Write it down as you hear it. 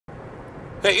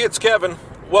Hey, it's Kevin.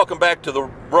 Welcome back to the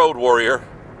Road Warrior.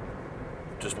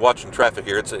 Just watching traffic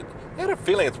here. I had a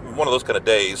feeling it's one of those kind of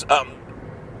days.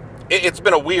 It's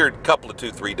been a weird couple of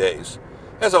 2-3 days.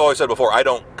 As I've always said before, I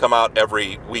don't come out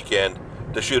every weekend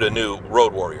to shoot a new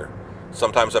Road Warrior.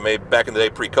 Sometimes back in the day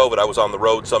pre-COVID, I was on the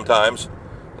road sometimes.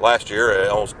 Last year,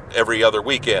 almost every other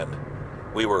weekend,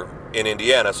 we were in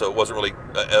Indiana, so it wasn't really,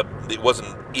 it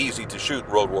wasn't easy to shoot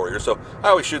Road Warrior. So I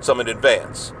always shoot some in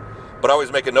advance. But I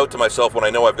always make a note to myself when I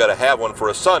know I've got to have one for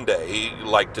a Sunday,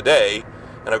 like today,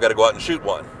 and I've got to go out and shoot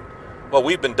one. Well,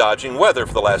 we've been dodging weather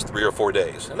for the last 3 or 4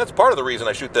 days, and that's part of the reason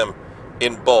I shoot them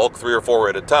in bulk, 3 or 4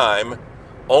 at a time,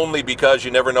 only because you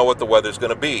never know what the weather's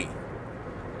going to be.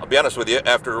 I'll be honest with you,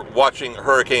 after watching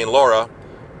Hurricane Laura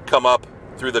come up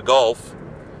through the Gulf,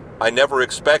 I never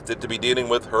expected to be dealing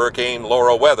with Hurricane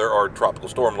Laura weather, or Tropical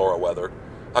Storm Laura weather,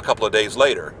 a couple of days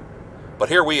later. But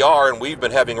here we are, and we've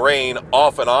been having rain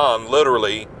off and on,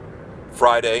 literally,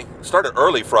 Friday. Started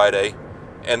early Friday,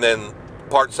 and then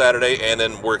part Saturday, and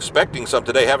then we're expecting some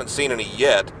today. Haven't seen any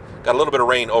yet. Got a little bit of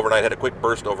rain overnight. Had a quick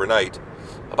burst overnight,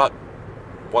 about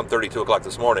 1:30, 2 o'clock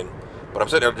this morning. But I'm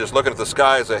sitting there just looking at the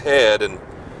skies ahead, and,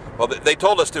 well, they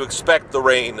told us to expect the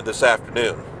rain this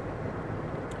afternoon.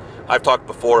 I've talked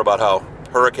before about how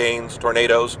hurricanes,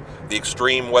 tornadoes, the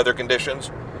extreme weather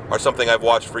conditions are something I've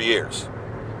watched for years.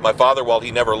 My father, while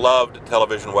he never loved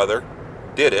television weather,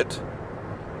 did it,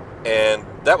 and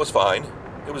that was fine.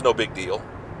 It was no big deal.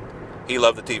 He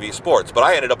loved the TV sports, but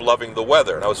I ended up loving the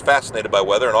weather, and I was fascinated by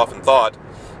weather and often thought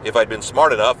if I'd been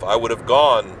smart enough, I would have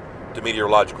gone to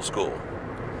meteorological school.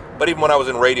 But even when I was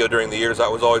in radio during the years, I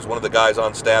was always one of the guys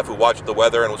on staff who watched the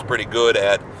weather and was pretty good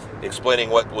at explaining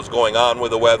what was going on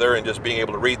with the weather and just being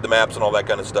able to read the maps and all that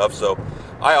kind of stuff. So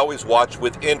I always watch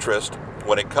with interest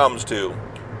when it comes to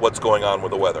what's going on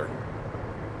with the weather.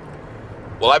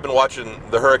 Well, I've been watching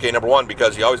the hurricane number one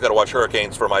because you always got to watch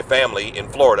hurricanes for my family in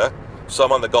Florida,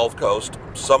 some on the Gulf Coast,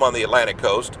 some on the Atlantic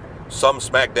Coast, some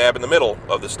smack dab in the middle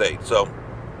of the state. So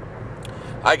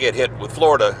I get hit with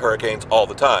Florida hurricanes all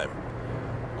the time.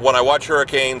 When I watch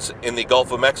hurricanes in the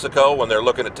Gulf of Mexico, when they're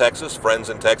looking at Texas,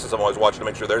 friends in Texas, I'm always watching to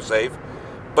make sure they're safe.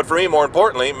 But for me, more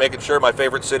importantly, making sure my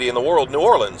favorite city in the world, New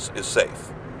Orleans, is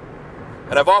safe.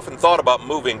 And I've often thought about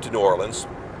moving to New Orleans.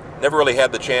 Never really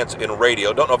had the chance in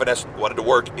radio. Don't know if I wanted to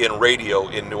work in radio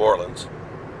in New Orleans.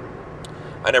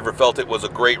 I never felt it was a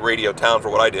great radio town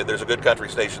for what I did. There's a good country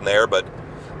station there, but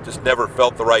just never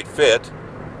felt the right fit.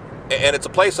 And it's a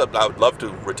place I would love to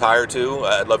retire to.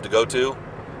 I'd love to go to.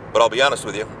 But I'll be honest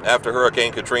with you, after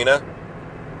Hurricane Katrina,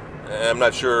 I'm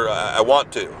not sure I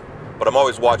want to. But I'm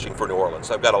always watching for New Orleans.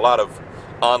 I've got a lot of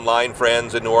online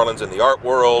friends in New Orleans in the art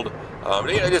world.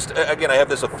 Again, I have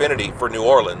this affinity for New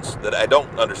Orleans that I don't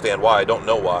understand why, I don't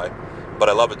know why, but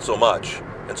I love it so much.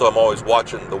 And so I'm always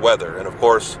watching the weather. And of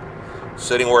course,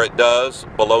 sitting where it does,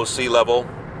 below sea level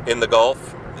in the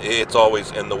Gulf, it's always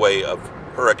in the way of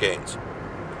hurricanes.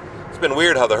 It's been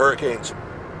weird how the hurricanes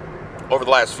over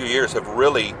the last few years have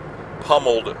really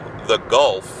pummeled the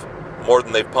Gulf more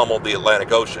than they've pummeled the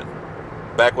Atlantic Ocean.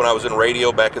 Back when I was in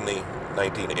radio, back in the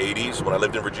 1980s, when I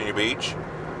lived in Virginia Beach,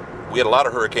 we had a lot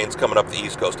of hurricanes coming up the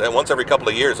East Coast. And once every couple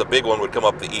of years, a big one would come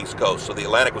up the East Coast. So the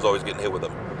Atlantic was always getting hit with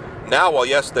them. Now, while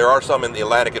yes, there are some in the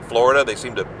Atlantic at Florida, they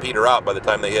seem to peter out by the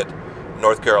time they hit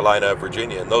North Carolina,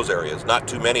 Virginia, and those areas. Not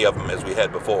too many of them as we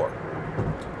had before.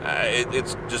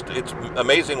 It's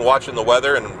amazing watching the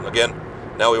weather. And again,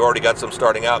 now we've already got some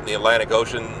starting out in the Atlantic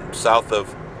Ocean, south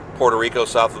of Puerto Rico,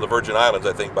 south of the Virgin Islands,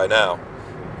 I think, by now.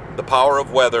 The power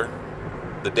of weather,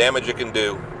 the damage it can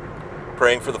do.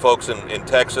 Praying for the folks in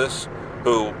Texas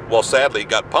who, well, sadly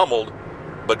got pummeled,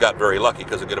 but got very lucky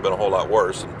because it could have been a whole lot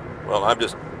worse. And, well, I'm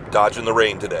just dodging the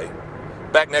rain today.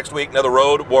 Back next week, another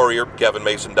Road Warrior,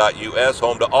 kevinmason.us,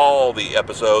 home to all the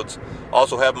episodes.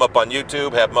 Also have them up on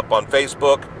YouTube, have them up on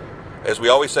Facebook. As we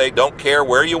always say, don't care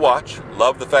where you watch.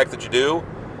 Love the fact that you do,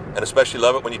 and especially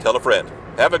love it when you tell a friend.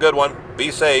 Have a good one.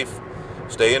 Be safe.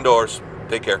 Stay indoors.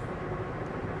 Take care.